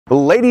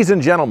Ladies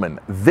and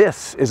gentlemen,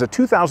 this is a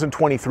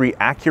 2023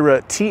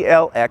 Acura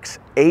TLX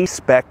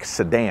A-Spec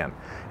Sedan.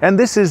 And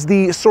this is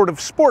the sort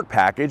of sport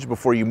package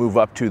before you move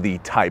up to the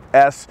Type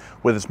S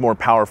with its more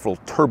powerful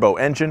turbo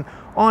engine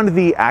on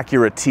the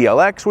Acura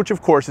TLX, which of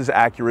course is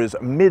Acura's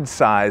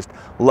mid-sized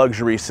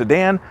luxury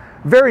sedan.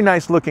 Very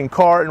nice looking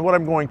car, and what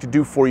I'm going to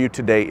do for you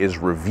today is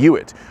review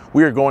it.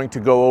 We are going to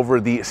go over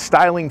the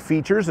styling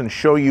features and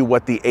show you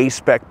what the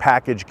A-Spec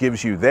package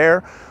gives you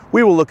there.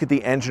 We will look at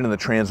the engine and the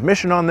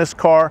transmission on this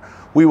car.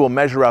 We will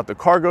measure out the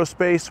cargo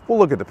space. We'll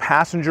look at the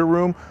passenger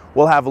room.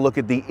 We'll have a look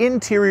at the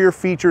interior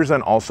features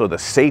and also the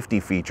safety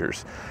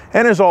features.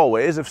 And as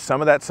always, if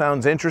some of that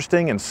sounds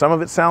interesting and some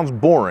of it sounds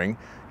boring,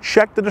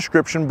 check the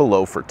description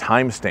below for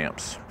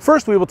timestamps.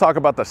 First, we will talk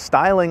about the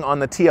styling on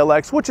the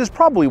TLX, which is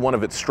probably one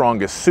of its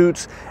strongest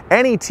suits.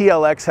 Any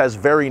TLX has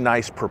very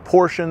nice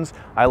proportions.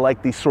 I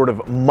like these sort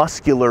of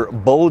muscular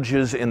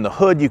bulges in the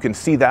hood. You can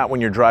see that when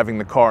you're driving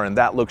the car, and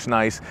that looks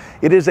nice.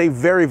 It is a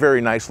very,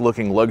 very nice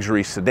looking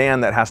luxury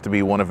sedan. That has to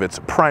be one of its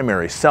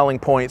primary selling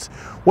points.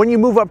 When you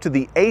move up to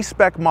the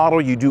A-Spec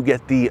model, you do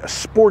get the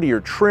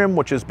sportier trim,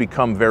 which has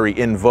become very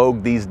in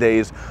vogue these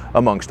days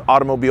amongst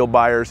automobile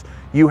buyers.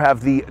 You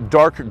have the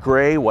dark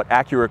gray, what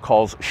Acura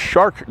calls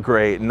shark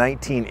gray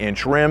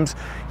 19-inch rims.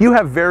 You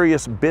have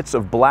various bits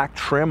of black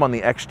trim on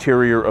the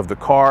exterior of the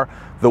car.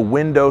 The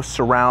window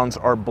surrounds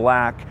are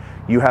black.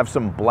 You have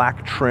some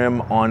black trim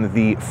on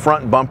the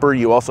front bumper.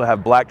 You also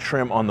have black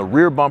trim on the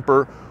rear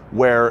bumper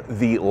where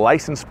the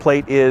license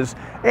plate is.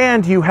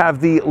 And you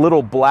have the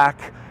little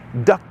black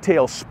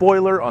ducktail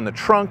spoiler on the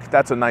trunk.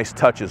 That's a nice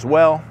touch as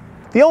well.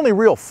 The only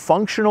real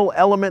functional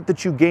element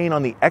that you gain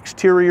on the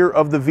exterior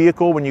of the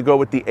vehicle when you go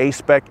with the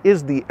A-Spec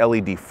is the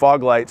LED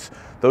fog lights.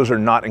 Those are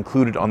not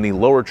included on the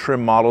lower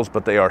trim models,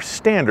 but they are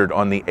standard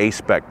on the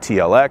A-Spec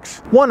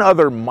TLX. One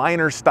other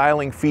minor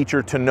styling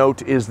feature to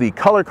note is the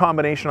color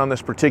combination on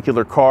this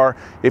particular car.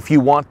 If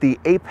you want the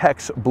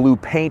Apex blue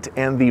paint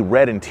and the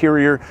red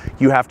interior,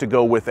 you have to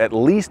go with at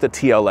least a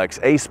TLX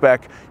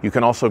A-Spec. You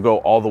can also go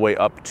all the way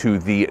up to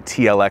the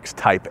TLX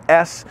Type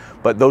S,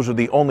 but those are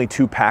the only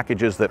two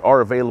packages that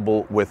are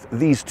available with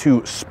these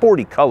two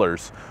sporty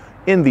colors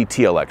in the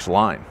TLX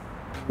line.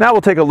 Now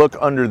we'll take a look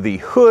under the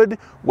hood,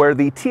 where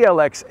the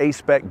TLX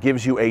A-Spec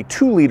gives you a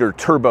 2-liter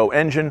turbo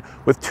engine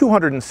with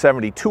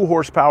 272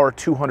 horsepower,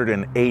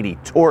 280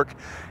 torque.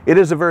 It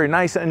is a very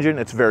nice engine.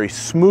 It's very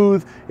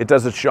smooth. It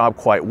does its job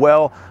quite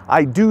well.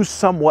 I do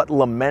somewhat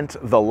lament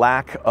the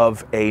lack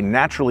of a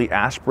naturally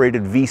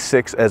aspirated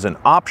V6 as an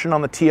option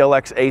on the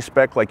TLX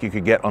A-Spec like you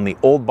could get on the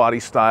old body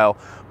style,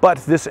 but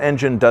this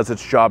engine does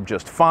its job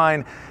just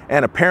fine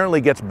and apparently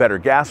gets better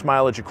gas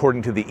mileage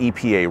according to the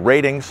EPA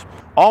ratings.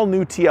 All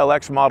new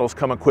TLX models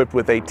come equipped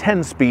with a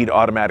 10-speed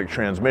automatic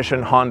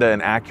transmission. Honda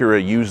and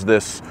Acura use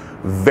this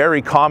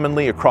very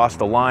commonly across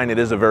the line. It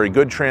is a very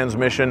good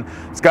transmission.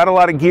 It's got a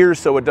lot of gears,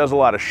 so it does a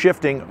lot of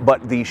shifting,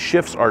 but the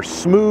shifts are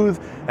smooth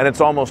and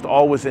it's almost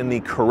always in the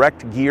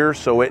correct gear,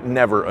 so it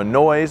never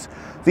annoys.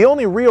 The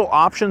only real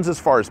options as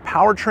far as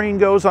powertrain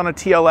goes on a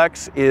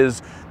TLX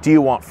is, do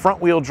you want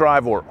front-wheel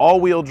drive or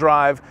all-wheel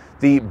drive?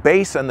 The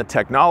base and the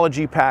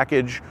technology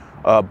package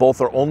both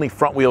are only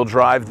front-wheel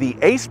drive. The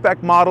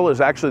A-Spec model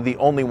is actually the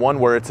only one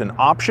where it's an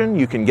option.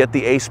 You can get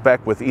the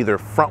A-Spec with either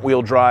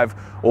front-wheel drive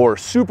or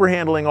super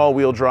handling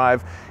all-wheel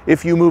drive.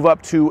 If you move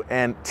up to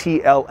an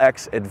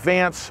TLX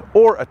Advance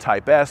or a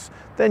Type S,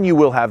 then you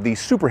will have the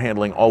super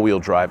handling all-wheel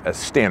drive as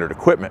standard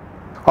equipment.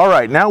 All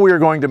right, now we are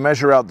going to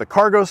measure out the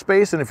cargo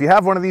space, and if you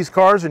have one of these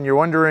cars and you're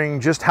wondering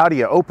just how do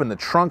you open the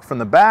trunk from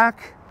the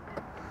back,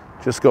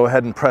 just go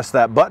ahead and press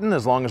that button.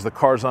 As long as the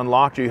car's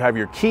unlocked, you have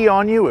your key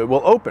on you, it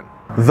will open.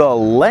 The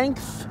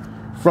length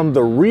from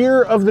the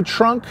rear of the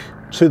trunk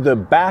to the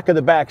back of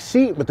the back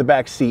seat with the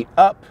back seat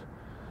up,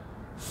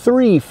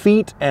 3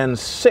 feet and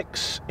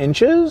 6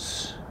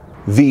 inches.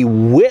 The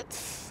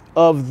width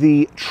of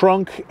the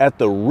trunk at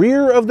the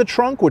rear of the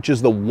trunk, which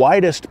is the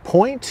widest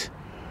point,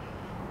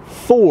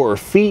 4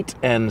 feet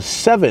and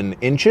 7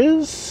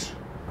 inches.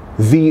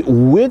 The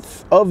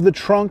width of the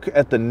trunk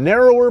at the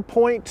narrower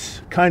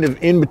point, kind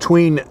of in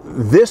between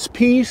this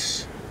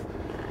piece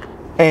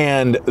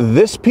and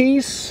this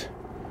piece,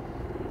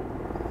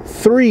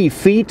 3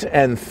 feet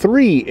and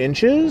 3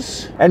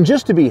 inches. And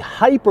just to be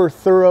hyper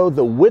thorough,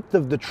 the width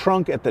of the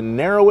trunk at the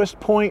narrowest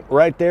point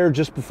right there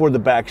just before the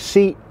back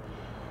seat,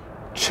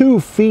 2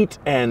 feet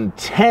and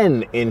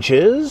 10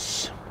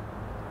 inches.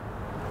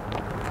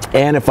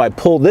 And if I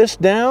pull this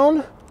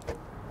down,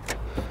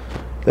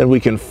 then we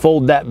can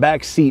fold that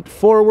back seat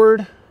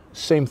forward.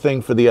 Same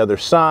thing for the other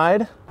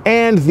side.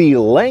 And the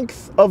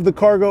length of the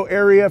cargo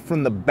area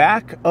from the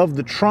back of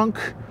the trunk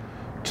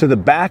to the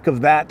back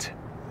of that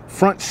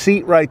front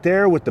seat right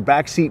there with the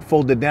back seat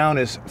folded down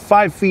is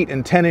 5 feet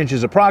and 10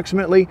 inches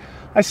approximately.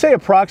 I say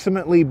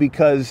approximately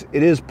because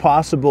it is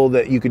possible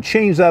that you could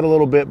change that a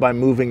little bit by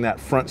moving that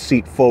front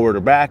seat forward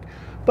or back,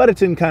 but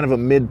it's in kind of a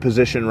mid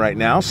position right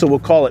now, so we'll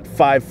call it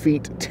 5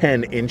 feet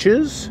 10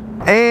 inches.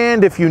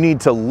 And if you need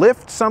to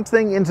lift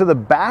something into the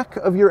back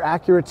of your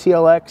Acura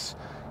TLX,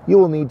 you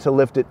will need to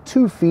lift it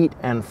 2 feet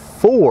and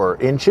 4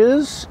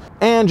 inches.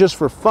 And just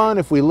for fun,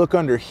 if we look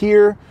under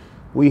here,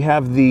 we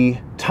have the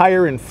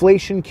tire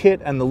inflation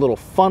kit and the little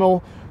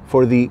funnel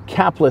for the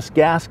capless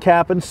gas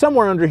cap, and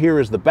somewhere under here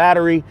is the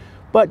battery,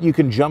 but you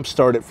can jump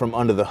start it from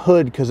under the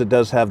hood because it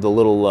does have the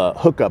little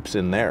hookups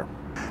in there.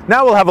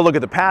 Now we'll have a look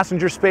at the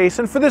passenger space,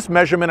 and for this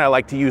measurement I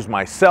like to use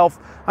myself.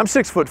 I'm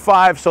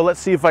 6'5", so let's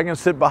see if I can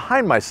sit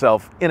behind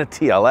myself in a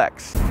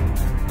TLX.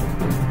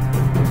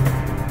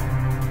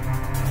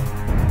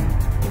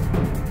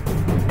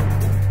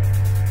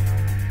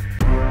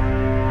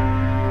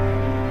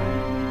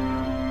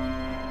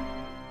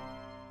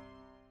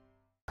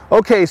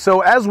 Okay,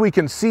 so as we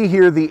can see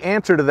here, the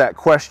answer to that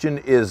question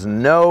is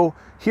no.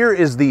 Here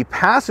is the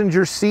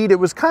passenger seat. It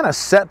was kind of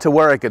set to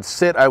where I could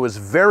sit. I was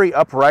very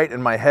upright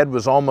and my head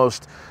was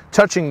almost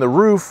touching the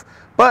roof,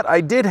 but I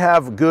did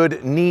have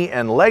good knee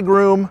and leg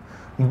room.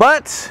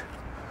 But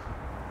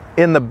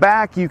in the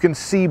back, you can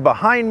see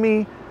behind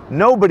me,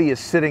 nobody is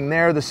sitting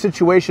there. The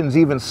situation's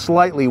even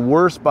slightly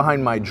worse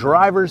behind my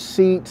driver's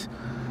seat.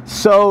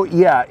 So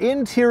yeah,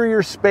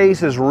 interior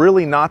space is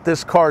really not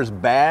this car's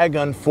bag,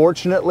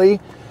 unfortunately.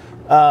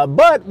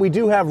 But we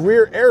do have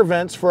rear air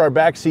vents for our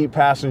backseat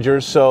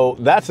passengers, so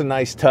that's a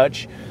nice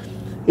touch.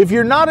 If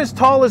you're not as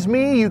tall as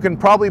me, you can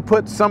probably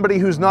put somebody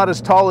who's not as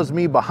tall as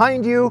me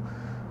behind you.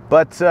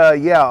 But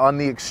yeah, on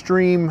the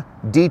extreme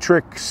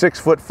Dietrich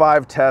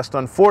 6'5" test,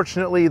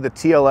 unfortunately, the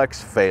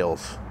TLX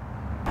fails.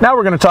 Now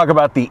we're going to talk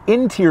about the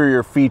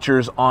interior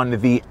features on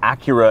the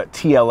Acura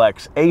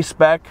TLX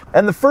A-Spec.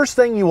 And the first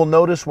thing you will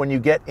notice when you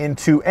get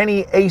into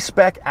any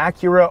A-Spec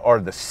Acura are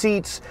the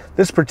seats.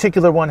 This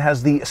particular one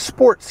has the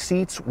sport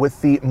seats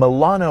with the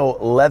Milano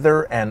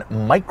leather and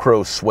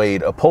micro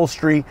suede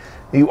upholstery.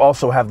 You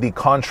also have the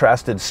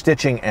contrasted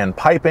stitching and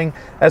piping.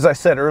 As I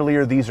said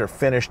earlier, these are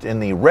finished in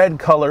the red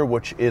color,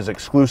 which is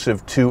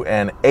exclusive to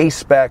an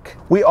A-Spec.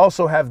 We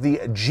also have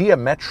the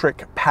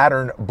geometric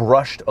pattern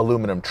brushed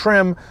aluminum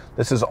trim.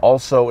 This is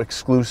also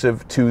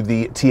exclusive to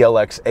the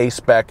TLX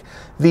A-Spec.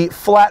 The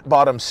flat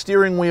bottom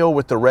steering wheel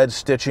with the red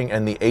stitching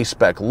and the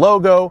A-Spec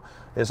logo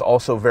is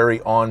also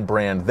very on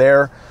brand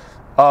there.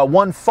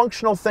 One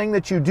functional thing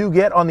that you do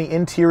get on the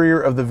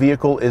interior of the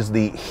vehicle is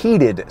the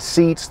heated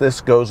seats. This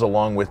goes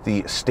along with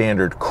the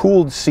standard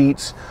cooled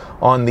seats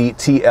on the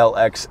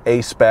TLX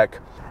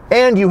A-Spec.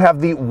 And you have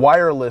the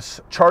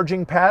wireless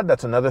charging pad.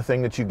 That's another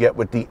thing that you get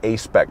with the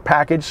A-Spec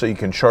package, so you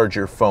can charge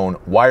your phone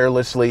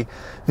wirelessly.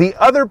 The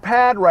other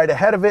pad right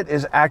ahead of it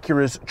is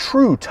Acura's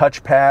True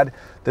Touch Pad.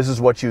 This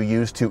is what you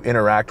use to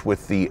interact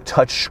with the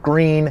touch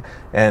screen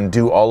and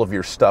do all of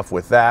your stuff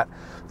with that.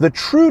 The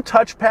True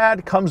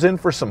Touchpad comes in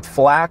for some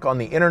flack on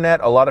the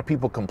internet. A lot of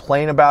people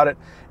complain about it,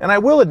 and I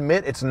will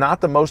admit it's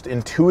not the most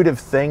intuitive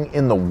thing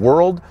in the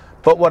world,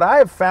 but what I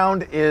have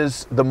found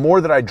is the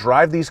more that I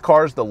drive these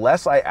cars, the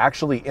less I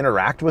actually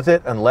interact with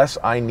it unless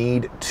I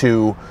need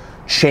to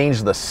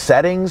change the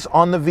settings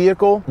on the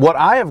vehicle. What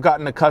I have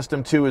gotten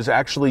accustomed to is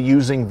actually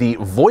using the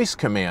voice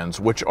commands,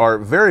 which are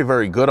very,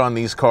 very good on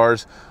these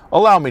cars.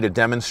 Allow me to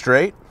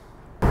demonstrate.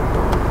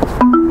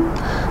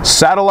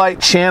 Satellite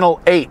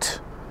channel 8.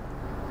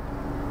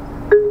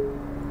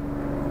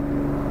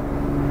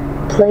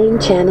 Playing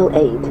channel 8,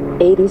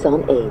 80s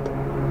on 8.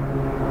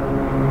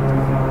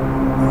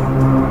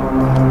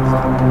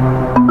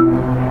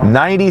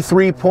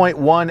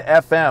 .1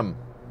 FM.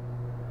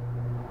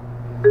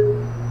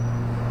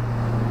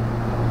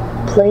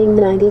 Playing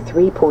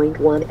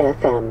 93.1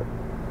 FM.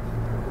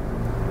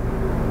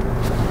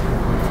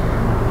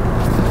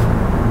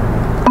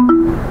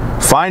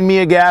 Find me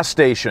a gas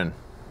station.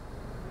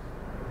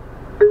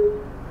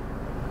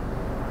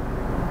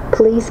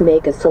 Please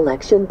make a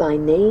selection by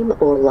name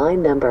or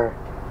line number.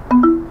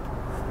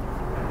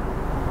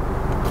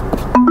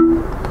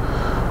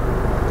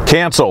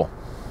 Cancel.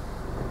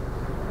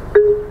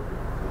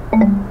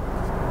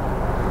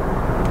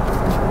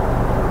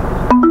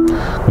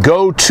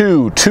 Go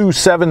to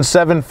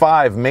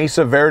 2775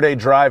 Mesa Verde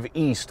Drive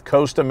East,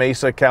 Costa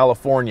Mesa,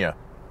 California.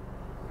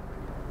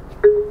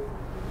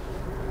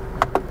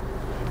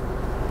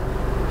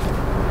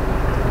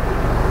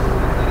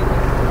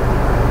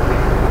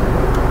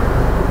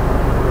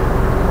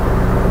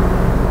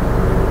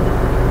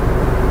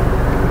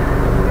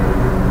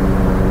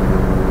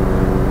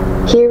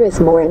 Here is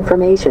more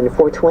information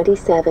for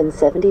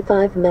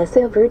 2775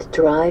 Mesa Verde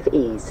Drive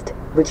East.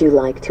 Would you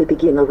like to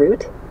begin a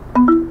route?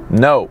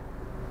 No.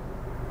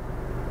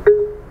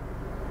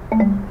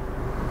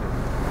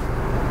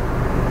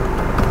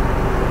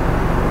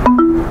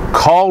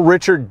 Call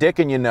Richard Dick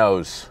in your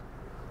nose.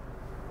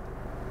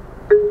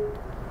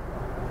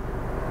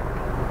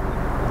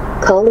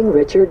 Calling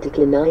Richard Dick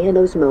in your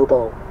nose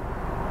mobile.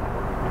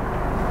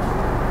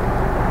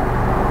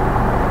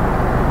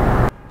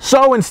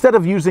 So instead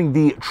of using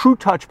the True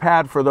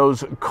Touchpad for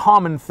those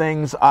common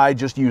things, I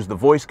just use the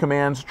voice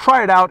commands.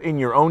 Try it out in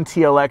your own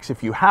TLX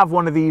if you have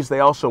one of these. They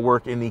also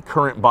work in the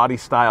current body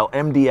style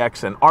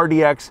MDX and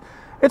RDX.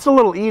 It's a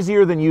little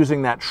easier than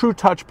using that True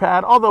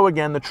Touchpad, although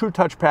again, the True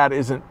Touchpad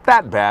isn't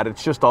that bad.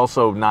 It's just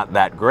also not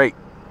that great.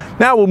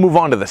 Now we'll move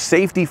on to the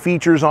safety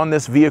features on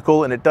this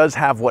vehicle, and it does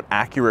have what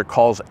Acura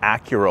calls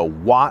Acura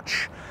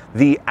Watch.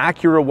 The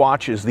Acura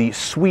Watch is the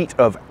suite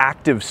of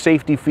active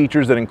safety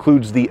features that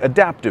includes the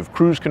adaptive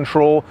cruise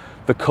control,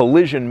 the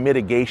collision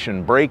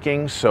mitigation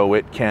braking, so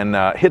it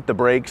can hit the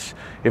brakes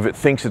if it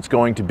thinks it's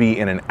going to be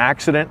in an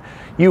accident.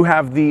 You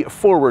have the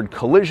forward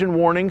collision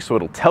warning, so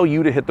it'll tell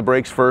you to hit the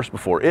brakes first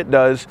before it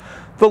does.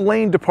 The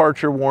lane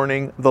departure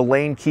warning, the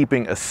lane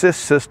keeping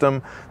assist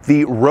system,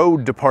 the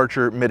road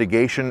departure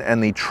mitigation,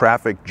 and the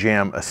traffic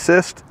jam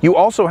assist. You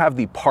also have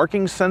the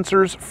parking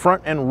sensors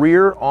front and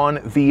rear on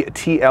the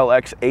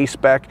TLX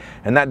A-Spec,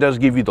 and that does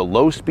give you the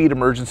low speed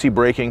emergency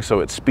braking, so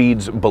it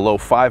speeds below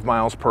 5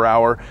 miles per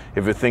hour.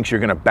 If it thinks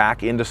you're going to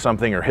back into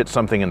something or hit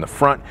something in the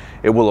front,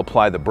 it will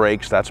apply the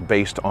brakes. That's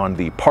based on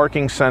the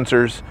parking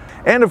sensors.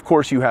 And of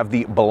course, you have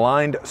the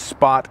blind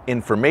spot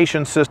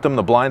information system,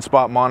 the blind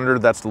spot monitor.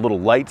 That's the little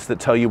lights that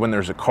tell you when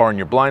there's a car in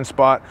your blind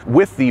spot,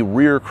 with the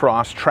rear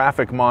cross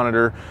traffic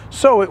monitor,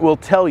 so it will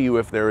tell you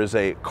if there is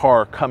a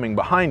car coming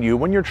behind you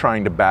when you're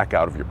trying to back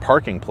out of your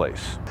parking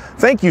place.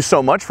 Thank you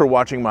so much for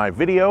watching my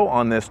video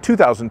on this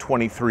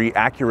 2023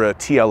 Acura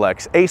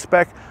TLX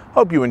A-Spec.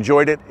 Hope you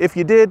enjoyed it. If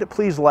you did,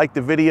 please like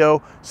the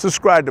video,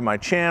 subscribe to my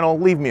channel,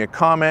 leave me a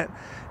comment,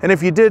 and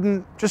if you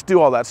didn't, just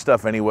do all that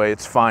stuff anyway.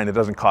 It's fine. It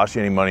doesn't cost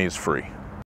you any money. It's free.